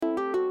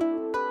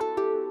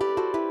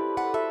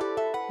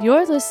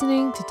You're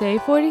listening to Day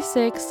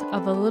 46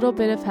 of A Little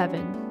Bit of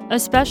Heaven, a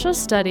special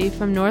study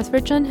from North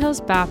Richland Hills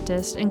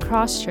Baptist and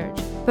Cross Church,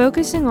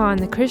 focusing on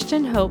the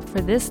Christian hope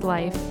for this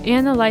life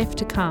and the life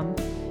to come.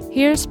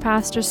 Here's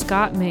Pastor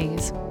Scott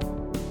Mays.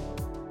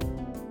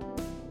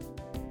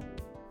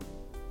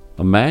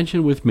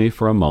 Imagine with me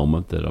for a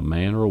moment that a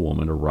man or a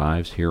woman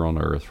arrives here on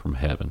earth from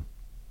heaven.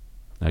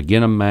 Now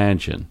again,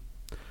 imagine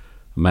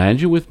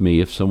with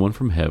me if someone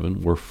from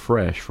heaven were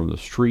fresh from the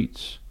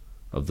streets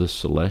of this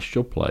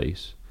celestial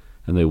place,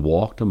 and they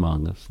walked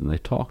among us and they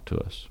talked to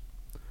us.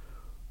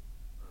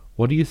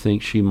 What do you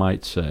think she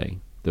might say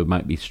that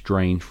might be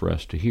strange for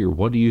us to hear?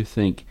 What do you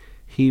think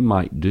he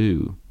might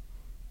do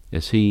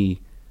as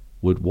he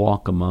would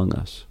walk among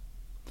us?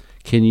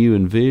 Can you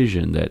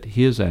envision that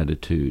his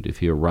attitude, if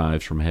he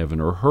arrives from heaven,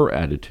 or her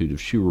attitude,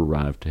 if she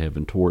arrived to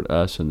heaven toward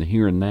us in the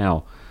here and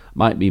now,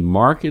 might be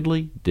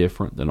markedly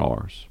different than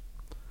ours?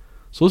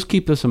 So let's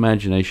keep this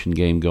imagination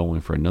game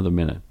going for another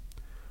minute.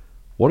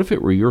 What if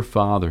it were your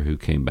father who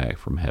came back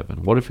from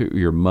heaven? What if it were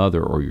your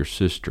mother or your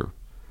sister?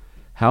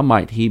 How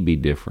might he be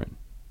different?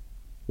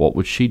 What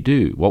would she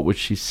do? What would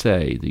she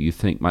say that you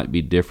think might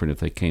be different if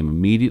they came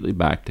immediately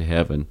back to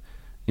heaven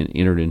and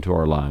entered into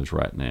our lives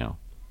right now?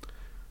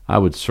 I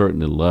would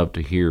certainly love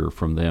to hear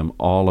from them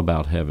all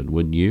about heaven,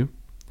 wouldn't you?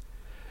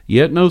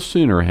 Yet no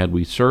sooner had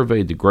we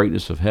surveyed the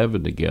greatness of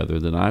heaven together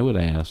than I would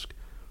ask,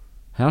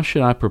 how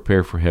should I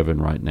prepare for heaven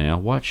right now?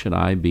 What should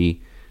I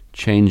be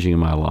changing in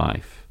my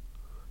life?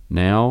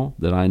 Now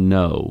that I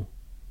know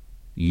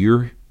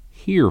you're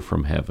here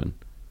from heaven,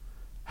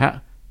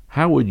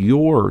 how would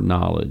your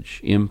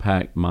knowledge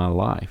impact my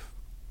life?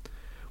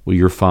 Well,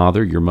 your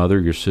father, your mother,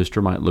 your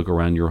sister might look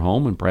around your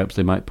home and perhaps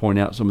they might point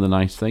out some of the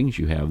nice things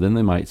you have. Then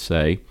they might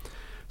say,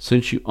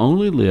 since you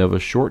only live a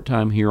short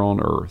time here on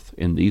earth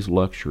in these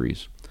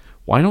luxuries,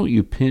 why don't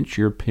you pinch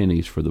your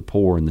pennies for the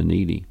poor and the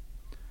needy?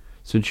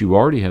 Since you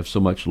already have so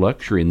much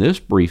luxury in this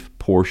brief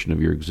portion of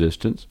your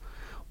existence,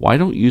 why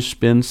don't you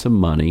spend some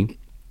money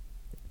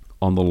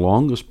on the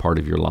longest part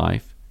of your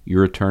life,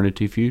 your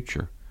eternity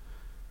future?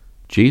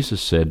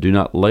 Jesus said, do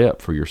not lay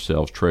up for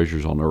yourselves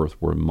treasures on earth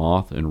where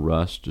moth and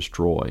rust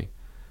destroy,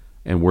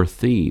 and where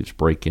thieves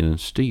break in and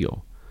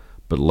steal.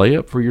 But lay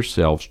up for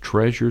yourselves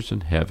treasures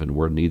in heaven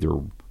where neither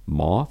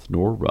moth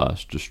nor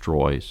rust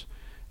destroys,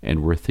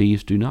 and where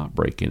thieves do not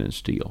break in and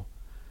steal.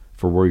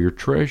 For where your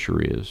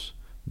treasure is,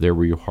 there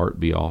will your heart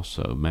be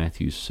also.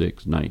 Matthew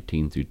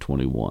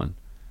 6:19-21.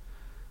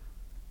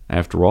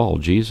 After all,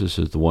 Jesus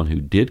is the one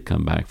who did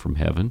come back from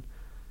heaven.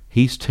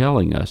 He's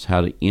telling us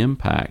how to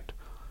impact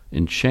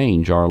and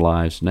change our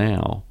lives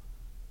now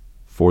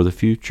for the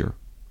future.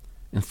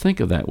 And think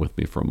of that with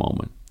me for a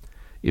moment.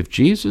 If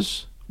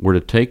Jesus were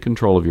to take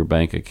control of your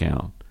bank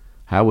account,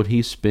 how would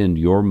he spend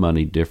your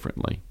money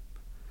differently?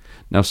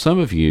 Now, some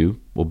of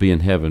you will be in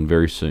heaven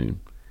very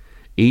soon.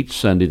 Each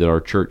Sunday that our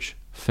church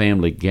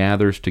family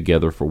gathers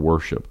together for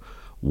worship,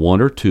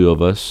 one or two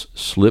of us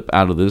slip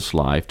out of this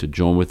life to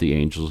join with the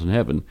angels in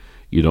heaven.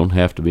 You don't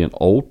have to be an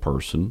old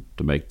person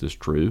to make this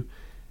true.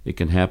 It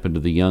can happen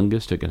to the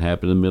youngest. It can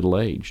happen to the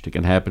middle-aged. It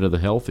can happen to the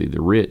healthy, the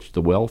rich,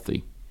 the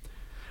wealthy.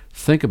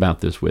 Think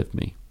about this with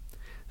me.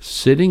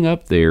 Sitting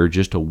up there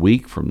just a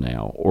week from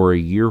now or a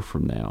year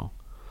from now,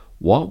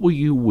 what will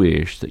you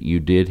wish that you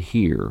did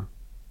here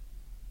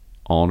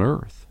on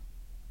earth?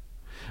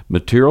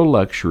 Material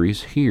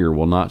luxuries here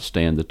will not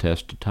stand the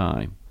test of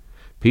time.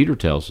 Peter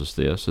tells us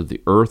this, that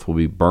the earth will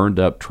be burned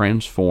up,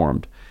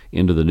 transformed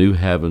into the new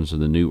heavens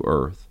and the new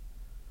earth.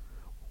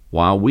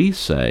 While we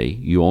say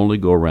you only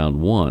go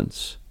around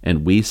once,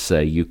 and we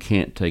say you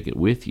can't take it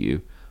with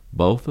you,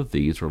 both of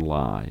these are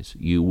lies.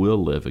 You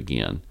will live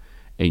again,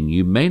 and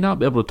you may not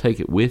be able to take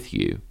it with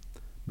you,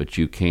 but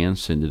you can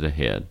send it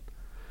ahead.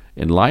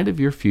 In light of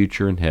your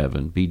future in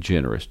heaven, be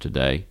generous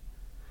today.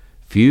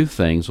 Few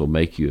things will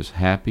make you as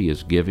happy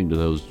as giving to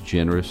those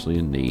generously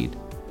in need.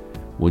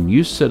 When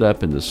you sit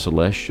up in the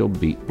celestial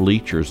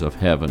bleachers of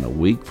heaven a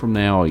week from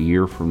now, a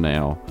year from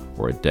now,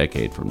 or a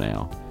decade from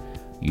now,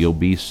 you'll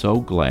be so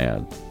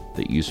glad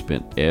that you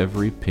spent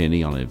every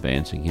penny on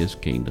advancing his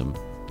kingdom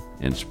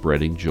and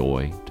spreading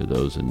joy to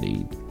those in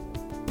need.